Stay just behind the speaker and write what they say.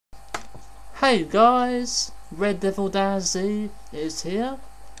Hey guys, Red Devil Z is here.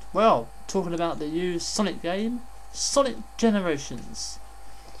 Well, talking about the new Sonic game, Sonic Generations.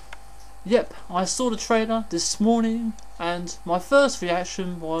 Yep, I saw the trailer this morning and my first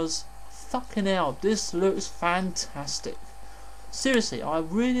reaction was, fucking hell, this looks fantastic. Seriously, I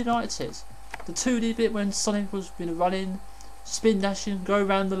really liked it. The 2D bit when Sonic was running, spin dashing, go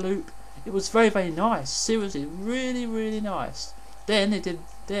around the loop, it was very nice. Seriously, really nice.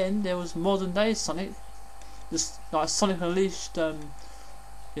 Then there was modern day Sonic, just like Sonic Unleashed,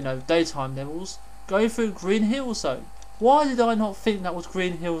 daytime levels, going through Green Hill Zone. Why did I not think that was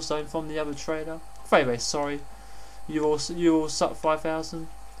Green Hill Zone from the other trailer? Very sorry. You all suck 5,000.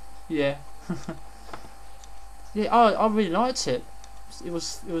 Yeah. Yeah, I really liked it. It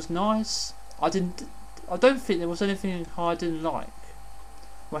was nice. I don't think there was anything I didn't like.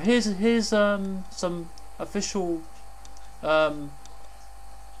 Well, here's some official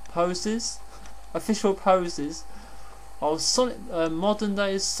poses, official poses of Sonic, modern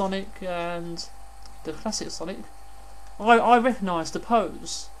day Sonic and the classic Sonic. I recognise the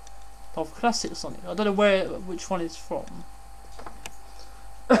pose of classic Sonic. I don't know which one it's from.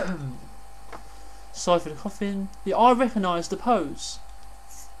 Sorry for the coughing. Yeah, I recognise the pose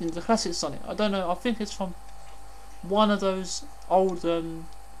in the classic Sonic. I don't know. I think it's from one of those old.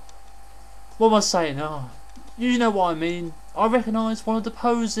 What am I saying? Oh, you know what I mean. I recognise one of the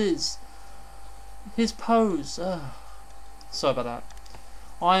poses. His pose. Sorry about that.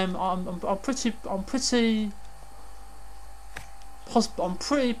 I'm pretty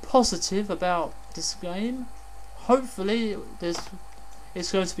positive about this game. Hopefully,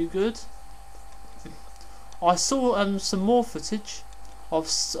 it's going to be good. I saw some more footage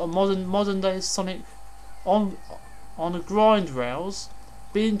of modern day Sonic on the grind rails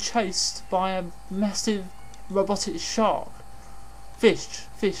being chased by a massive robotic shark, fish,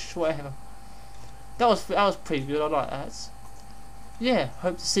 whatever. That was pretty good. I like that. Yeah,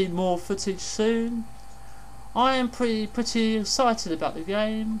 hope to see more footage soon. I am pretty excited about the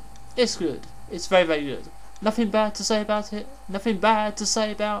game. It's good. It's very good. Nothing bad to say about it. Nothing bad to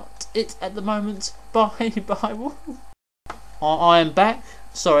say about it at the moment. Bye. I am back.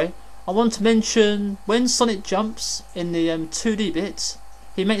 Sorry. I want to mention when Sonic jumps in the 2D bit,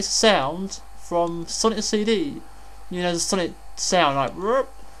 he makes a sound from Sonic CD. You know, the Sonic sound, like whoop,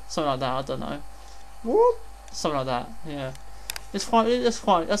 something like that. I don't know, whoop, something like that. Yeah, that's quite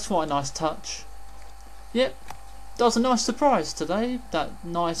a nice touch. Yep, that was a nice surprise today. That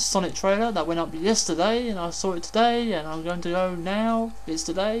nice Sonic trailer that went up yesterday, and I saw it today, and I'm going to go now. It's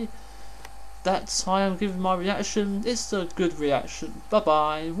today. That's I am giving my reaction. It's a good reaction. Bye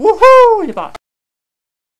bye. Woohoo! Bye.